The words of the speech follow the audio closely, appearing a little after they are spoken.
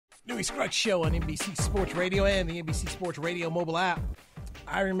Louis Scruggs Show on NBC Sports Radio and the NBC Sports Radio mobile app.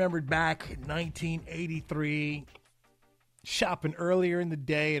 I remembered back in 1983 shopping earlier in the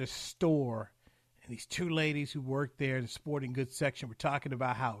day at a store, and these two ladies who worked there in the sporting goods section were talking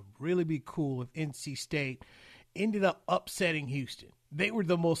about how it would really be cool if NC State ended up upsetting Houston. They were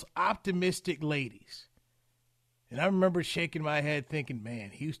the most optimistic ladies. And I remember shaking my head thinking, man,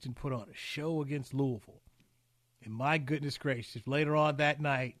 Houston put on a show against Louisville. And my goodness gracious, later on that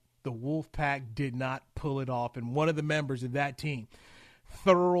night, the Wolfpack did not pull it off. And one of the members of that team,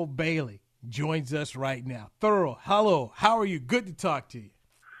 Thurl Bailey, joins us right now. Thurl, hello. How are you? Good to talk to you.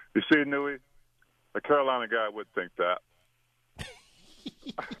 You see, Newey, a Carolina guy would think that.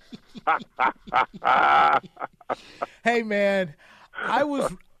 Hey, man, I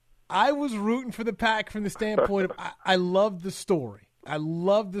was rooting for the Pack from the standpoint of I love the story. I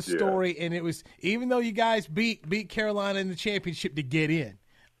love the story, and it was, even though you guys beat Carolina in the championship to get in,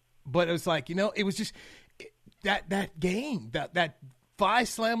 but it was like, it was just that game, that Phi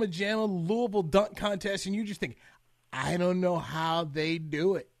Slamma Jamma Louisville dunk contest, and you just think, I don't know how they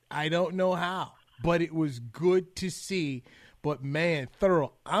do it. I don't know how, but it was good to see. But, man,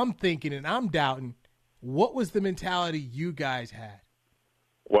 Thurl, I'm thinking and I'm doubting, what was the mentality you guys had?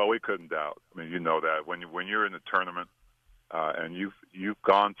 Well, we couldn't doubt. I mean, you know that. When you're in the tournament and you've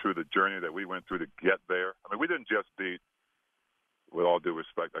gone through the journey that we went through to get there. I mean, we didn't just beat, with all due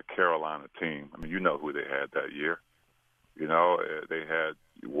respect, a Carolina team. I mean, you know who they had that year. They had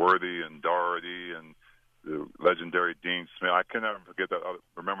Worthy and Doherty and the legendary Dean Smith. I can never forget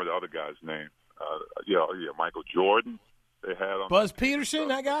remember the other guy's name. Michael Jordan. They had on Buzz Peterson.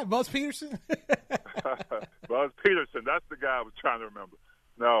 That guy, Buzz Peterson. Buzz Peterson. That's the guy I was trying to remember.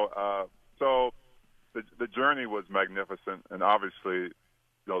 No, so the journey was magnificent, and obviously,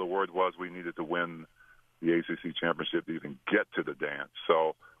 the word was we needed to win the ACC championship to even get to the dance.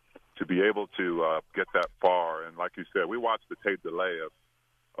 So to be able to get that far, and like you said, we watched the tape delay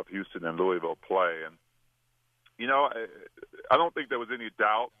of Houston and Louisville play, and I don't think there was any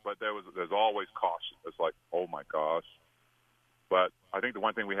doubt, but there's always caution. It's like, oh my gosh. But I think the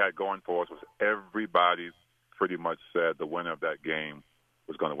one thing we had going for us was everybody pretty much said the winner of that game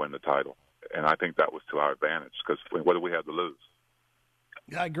was going to win the title. And I think that was to our advantage because what did we have to lose?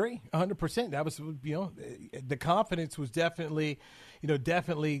 I agree 100%. That was, the confidence was definitely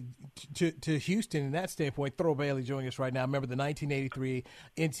to Houston in that standpoint. Thurl Bailey joining us right now. Remember the 1983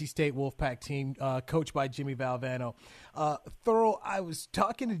 NC State Wolfpack team, coached by Jimmy Valvano. Thurl, I was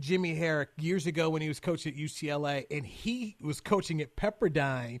talking to Jimmy Herrick years ago when he was coaching at UCLA, and he was coaching at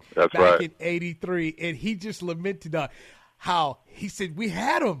Pepperdine back in '83, and he just lamented how he said, we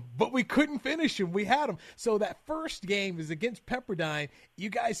had him, but we couldn't finish him. We had him. So that first game is against Pepperdine.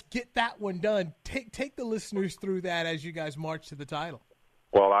 You guys get that one done. Take the listeners through that as you guys march to the title.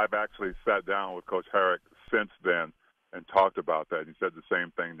 Well, I've actually sat down with Coach Herrick since then and talked about that. He said the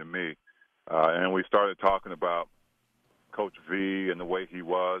same thing to me. And we started talking about Coach V and the way he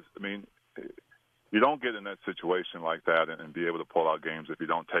was. I mean, you don't get in that situation like that and be able to pull out games if you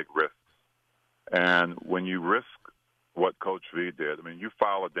don't take risks. And when you risk what Coach V did, I mean, you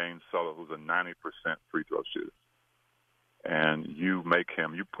foul a Dane Sutter who's a 90% free throw shooter, and you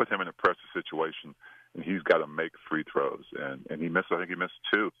put him in a pressure situation, and he's got to make free throws, and he missed. I think he missed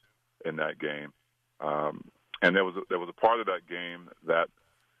 2 in that game. And there was a part of that game that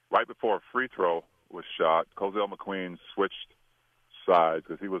right before a free throw was shot, Cozell McQueen switched sides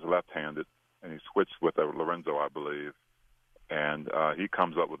because he was left-handed, and he switched with Lorenzo, I believe, and he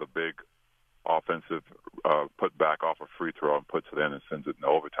comes up with a big offensive put back off a free throw and puts it in and sends it in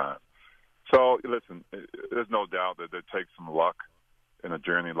overtime. So, listen, there's no doubt that it takes some luck in a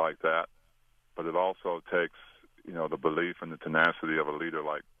journey like that, but it also takes, the belief and the tenacity of a leader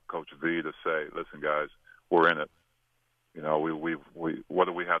like Coach V to say, listen, guys, we're in it. What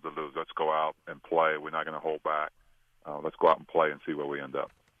do we have to lose? Let's go out and play. We're not going to hold back. Let's go out and play and see where we end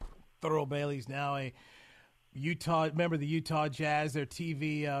up. Thurl Bailey's now a member of the Utah Jazz, their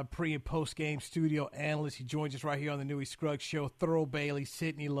TV pre- and post-game studio analyst. He joins us right here on the Louis Scruggs Show. Thurl Bailey,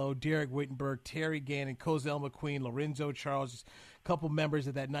 Sidney Lowe, Derek Wittenberg, Terry Gannon, Cozell McQueen, Lorenzo Charles, a couple members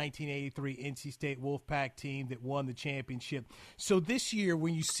of that 1983 NC State Wolfpack team that won the championship. So this year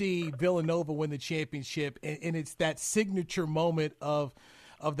when you see Villanova win the championship, and it's that signature moment of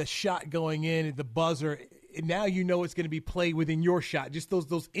the shot going in at the buzzer, and now it's going to be played within your shot. Just those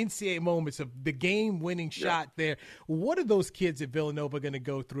NCAA moments of the game-winning shot there. What are those kids at Villanova going to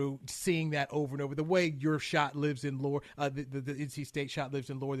go through, seeing that over and over? The way your shot lives in lore, the NC State shot lives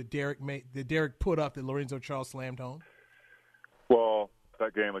in lore that Derek put up that Lorenzo Charles slammed home. Well,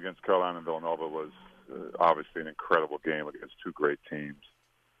 that game against Carolina and Villanova was obviously an incredible game against 2 great teams.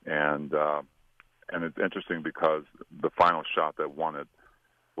 and it's interesting because the final shot that won it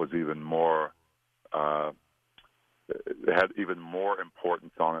was even more. It had even more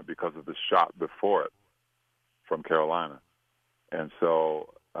importance on it because of the shot before it from Carolina, and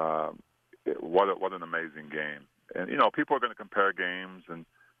so what an amazing game. And people are going to compare games, and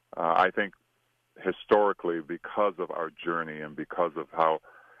I think historically, because of our journey and because of how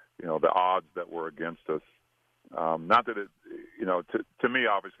the odds that were against us. Not that it, to me,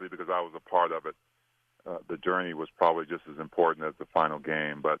 obviously, because I was a part of it, the journey was probably just as important as the final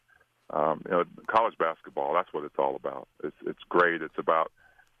game. But college basketball, that's what it's all about. It's great. It's about,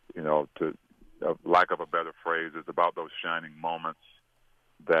 to lack of a better phrase, it's about those shining moments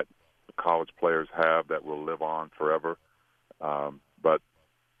that college players have that will live on forever. But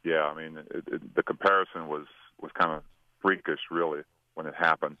yeah, I mean, the comparison was kind of freakish, really, when it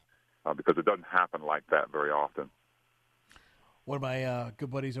happened, because it doesn't happen like that very often. One of my good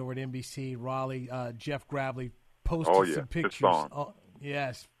buddies over at NBC, Raleigh, Jeff Gravely, posted some pictures.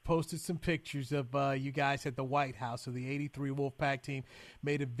 Yes, posted some pictures of you guys at the White House. So the '83 Wolfpack team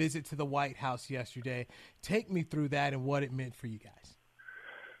made a visit to the White House yesterday. Take me through that and what it meant for you guys.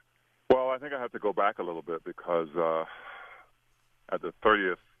 Well, I think I have to go back a little bit because at the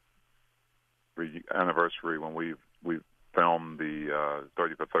 30th anniversary, when we filmed the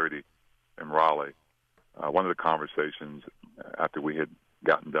 30 for 30 in Raleigh, one of the conversations after we had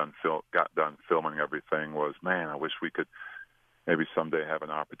got done filming everything was, man, I wish we could maybe someday have an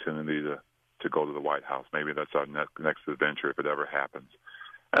opportunity to go to the White House. Maybe that's our next adventure if it ever happens.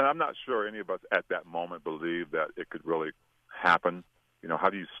 And I'm not sure any of us at that moment believed that it could really happen. How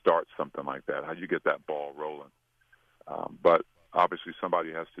do you start something like that? How do you get that ball rolling? But obviously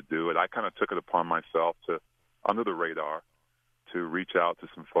somebody has to do it. I kind of took it upon myself to, under the radar, to reach out to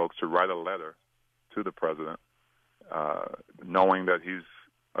some folks, to write a letter to the president, knowing that he's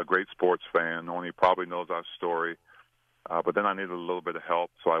a great sports fan, knowing he probably knows our story. But then I needed a little bit of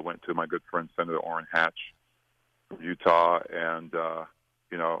help, so I went to my good friend Senator Orrin Hatch from Utah, and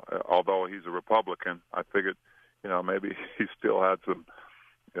although he's a Republican, I figured, maybe he still had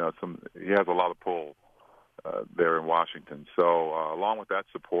he has a lot of pull there in Washington. So along with that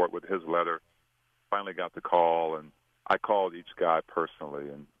support, with his letter, finally got the call, and I called each guy personally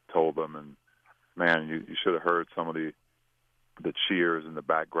and told them, and man, you should have heard some of the cheers in the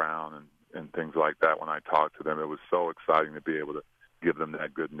background and things like that when I talked to them. It was so exciting to be able to give them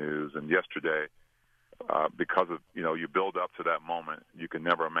that good news. And yesterday, because of, you build up to that moment, you can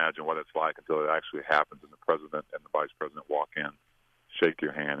never imagine what it's like until it actually happens and the president and the vice president walk in, shake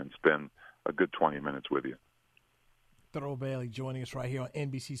your hand, and spend a good 20 minutes with you. Thurl Bailey joining us right here on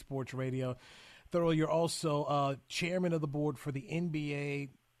NBC Sports Radio. Thurl, you're also chairman of the board for the NBA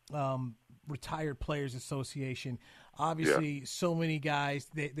Retired Players Association. Obviously, so many guys,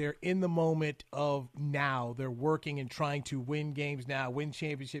 they're in the moment of now. They're working and trying to win games now, win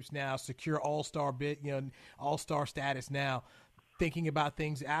championships now, secure all-star all-star status now. Thinking about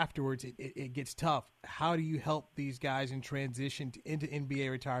things afterwards, it gets tough. How do you help these guys in transition into NBA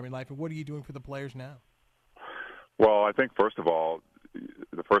retirement life, and what are you doing for the players now? Well, I think, first of all,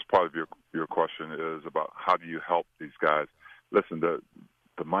 the first part of your question is about how do you help these guys. Listen, the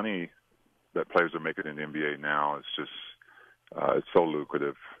money that players are making in the NBA now is just it's so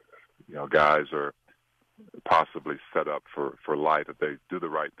lucrative. Guys are possibly set up for life if they do the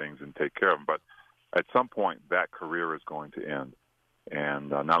right things and take care of them. But at some point, that career is going to end. And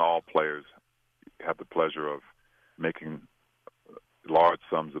not all players have the pleasure of making large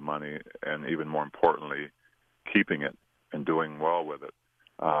sums of money and, even more importantly, keeping it and doing well with it.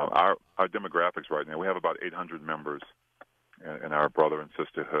 Our demographics right now, we have about 800 members in our brother and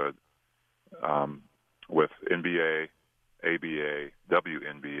sisterhood, with NBA, ABA,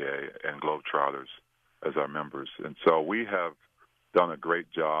 WNBA, and Globetrotters as our members. And so we have done a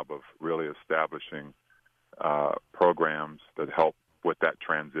great job of really establishing programs that help with that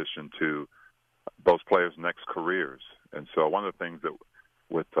transition to those players' next careers. And so one of the things that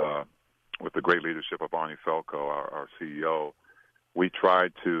with the great leadership of Arnie Felko, our CEO, we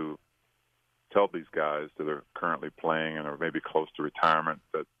tried to tell these guys that are currently playing and are maybe close to retirement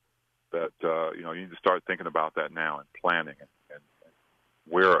that you need to start thinking about that now and planning. And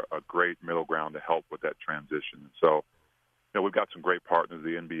we're a great middle ground to help with that transition. So, we've got some great partners,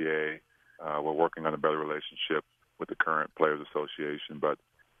 the NBA. We're working on a better relationship with the current Players Association, but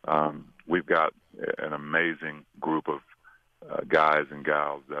we've got an amazing group of guys and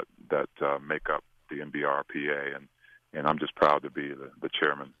gals that make up the NBRPA, and I'm just proud to be the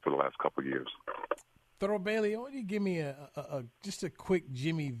chairman for the last couple of years. Thurl Bailey, I want you to give me just a quick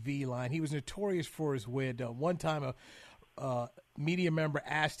Jimmy V line. He was notorious for his wit. One time, media member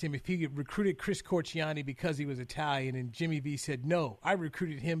asked him if he had recruited Chris Corchiani because he was Italian, and Jimmy V said, "No, I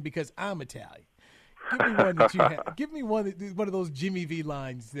recruited him because I'm Italian." Give me one that you had. Give me one of those Jimmy V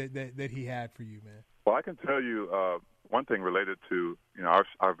lines that he had for you, man. Well, I can tell you one thing related to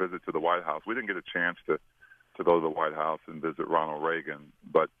our visit to the White House. We didn't get a chance to go to the White House and visit Ronald Reagan,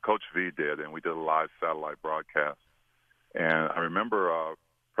 but Coach V did, and we did a live satellite broadcast. And I remember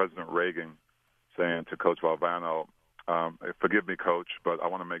President Reagan saying to Coach Valvano, "Forgive me, Coach, but I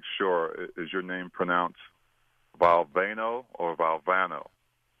want to make sure, is your name pronounced Valvano or Valvano?"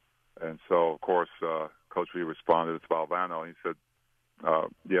 And so, of course, Coach V responded, "It's Valvano." And he said,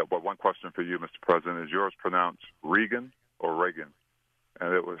 "Yeah, but one question for you, Mr. President, is yours pronounced Regan or Reagan?"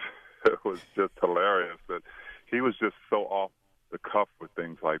 And it was just hilarious that he was just so off the cuff with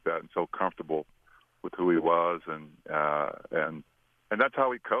things like that and so comfortable with who he was, and that's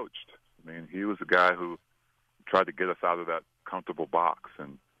how he coached. I mean, he was a guy who tried to get us out of that comfortable box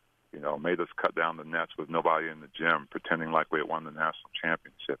and, made us cut down the nets with nobody in the gym, pretending like we had won the national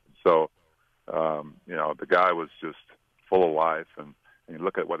championship. And so, the guy was just full of life, and you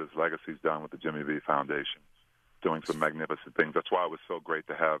look at what his legacy's done with the Jimmy V Foundation, doing some magnificent things. That's why it was so great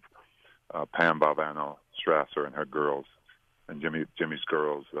to have Pam Valvano Strasser and her girls and Jimmy's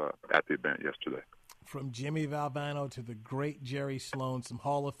girls at the event yesterday. From Jimmy Valvano to the great Jerry Sloan, some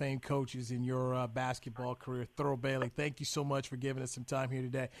Hall of Fame coaches in your basketball career. Thurl Bailey, thank you so much for giving us some time here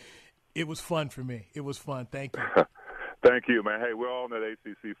today. It was fun for me. It was fun. Thank you. Thank you, man. Hey, we're all in that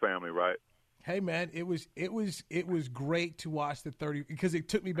ACC family, right? Hey, man, it was great to watch the 30 because it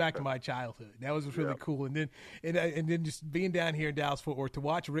took me back to my childhood. That was really cool. And then just being down here in Dallas-Fort Worth to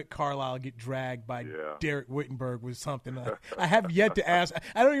watch Rick Carlisle get dragged by Derek Wittenberg was something I have yet to ask.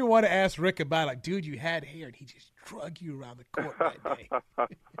 I don't even want to ask Rick about, like, dude, you had hair, and he just drug you around the court that day.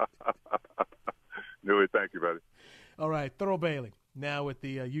 Newey, thank you, buddy. All right, Thurl Bailey. Now with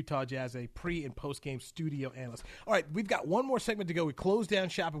the Utah Jazz, a pre- and post-game studio analyst. All right, we've got one more segment to go. We close down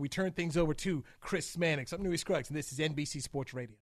shop and we turn things over to Chris Mannix. I'm Newey Scruggs, and this is NBC Sports Radio.